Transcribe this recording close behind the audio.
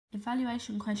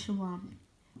Evaluation question 1.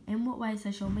 In what ways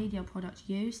does your media product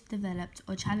use, developed,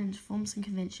 or challenge forms and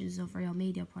conventions of real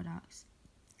media products?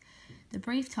 The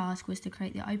brief task was to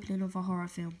create the opening of a horror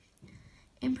film.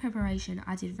 In preparation,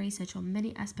 I did research on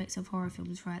many aspects of horror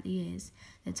films throughout the years,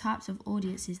 the types of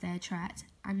audiences they attract,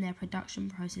 and their production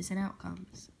process and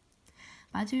outcomes.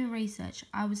 By doing research,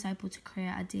 I was able to create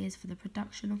ideas for the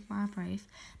production of my brief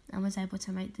and was able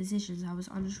to make decisions I was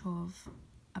unsure of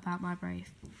about my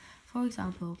brief. For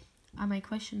example, I made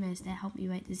questionnaires that helped me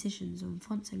make decisions on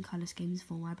fonts and colour schemes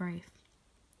for my brief.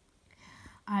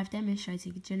 I have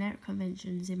demonstrated generic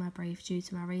conventions in my brief due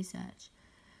to my research.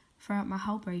 Throughout my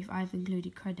whole brief, I have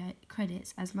included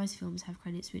credits, as most films have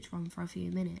credits which run for a few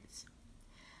minutes.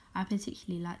 I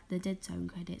particularly liked the Dead Zone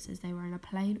credits as they were in a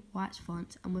plain white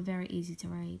font and were very easy to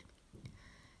read.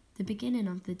 The beginning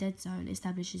of the Dead Zone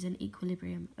establishes an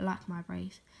equilibrium, like my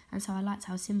brief, and so I liked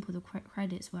how simple the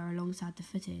credits were alongside the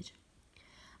footage.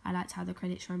 I liked how the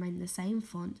credits remained the same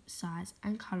font, size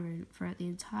and colouring throughout the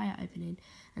entire opening,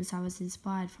 and so I was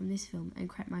inspired from this film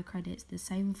and kept my credits the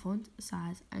same font,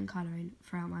 size and colouring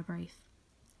throughout my brief.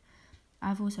 I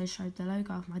have also showed the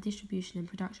logo of my distribution and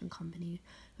production company,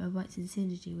 who I worked in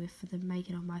synergy with for the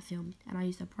making of my film, and I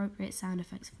used appropriate sound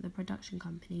effects for the production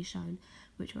company shown,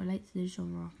 which relate to the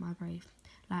genre of my brief,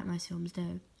 like most films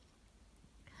do.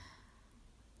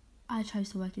 I chose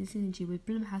to work in synergy with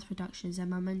Blumhouse Productions and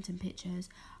Momentum Pictures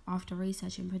after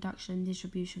researching production and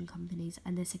distribution companies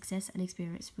and their success and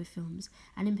experience with films,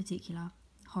 and in particular,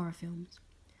 horror films.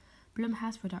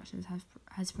 Blumhouse Productions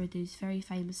has produced very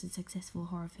famous and successful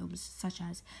horror films such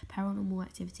as Paranormal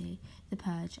Activity, The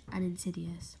Purge, and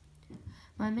Insidious.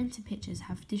 Momentum Pictures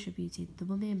have distributed The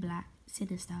Woman in Black,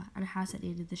 Sinister, and House at the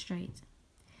End of the Street.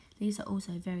 These are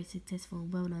also very successful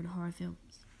and well-known horror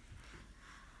films.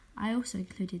 I also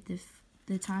included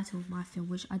the title of my film,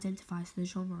 which identifies the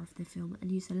genre of the film,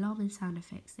 and used alarming sound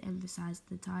effects that emphasise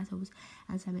the titles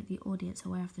and to make the audience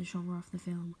aware of the genre of the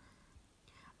film.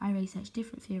 I researched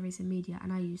different theories in media,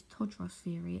 and I used Todros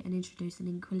theory and introduced an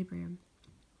equilibrium.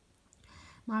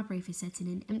 My brief is set in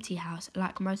an empty house,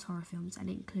 like most horror films, and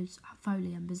it includes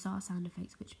Foley and bizarre sound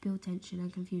effects which build tension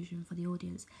and confusion for the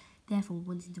audience, therefore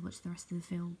wanting to watch the rest of the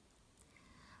film.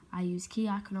 I used key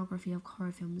iconography of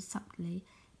horror films subtly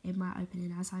in my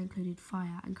opening, as I included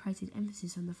fire and created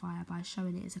emphasis on the fire by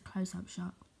showing it as a close-up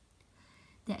shot.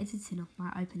 The editing of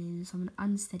my opening is on an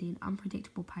unsteady and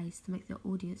unpredictable pace to make the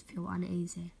audience feel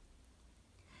uneasy.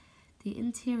 The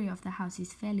interior of the house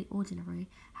is fairly ordinary,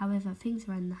 however things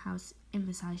around the house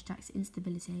emphasise Jack's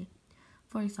instability.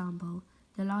 For example,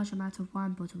 the large amount of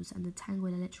wine bottles and the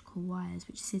tangled electrical wires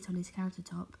which sit on his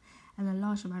countertop, and the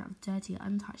large amount of dirty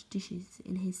untouched dishes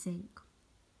in his sink.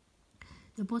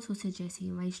 The bottles suggest he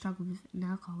may struggle with an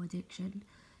alcohol addiction,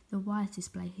 the wires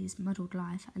display his muddled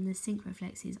life, and the sink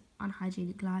reflects his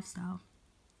unhygienic lifestyle.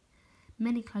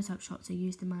 Many close-up shots are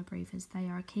used in my brief, as they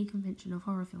are a key convention of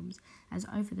horror films, as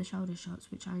over-the-shoulder shots,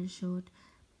 which I ensured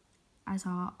that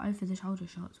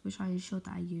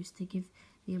I used to give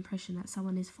the impression that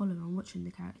someone is following and watching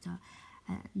the character,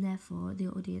 and therefore the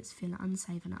audience feel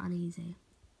unsafe and uneasy.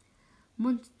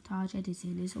 Montage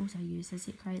editing is also used, as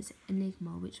it creates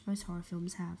enigma, which most horror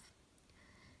films have.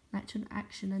 Match-on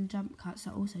action and jump cuts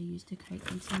are also used to create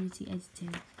continuity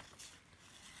editing.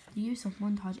 The use of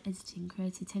montage editing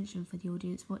created tension for the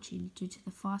audience watching due to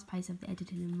the fast pace of the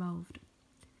editing involved.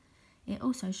 It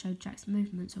also showed Jack's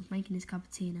movements of making his cup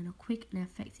of tea in a quick and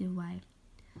effective way.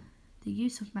 The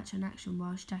use of match-on action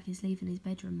whilst Jack is leaving his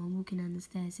bedroom and walking down the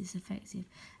stairs is effective,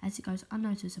 as it goes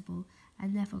unnoticeable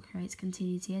and therefore creates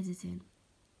continuity editing.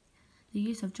 The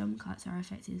use of jump cuts are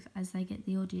effective, as they get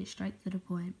the audience straight to the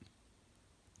point.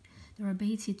 The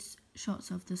repeated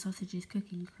shots of the sausages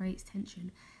cooking creates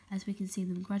tension, as we can see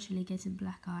them gradually getting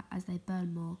blacker as they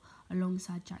burn more,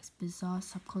 alongside Jack's bizarre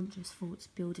subconscious thoughts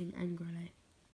building angrily.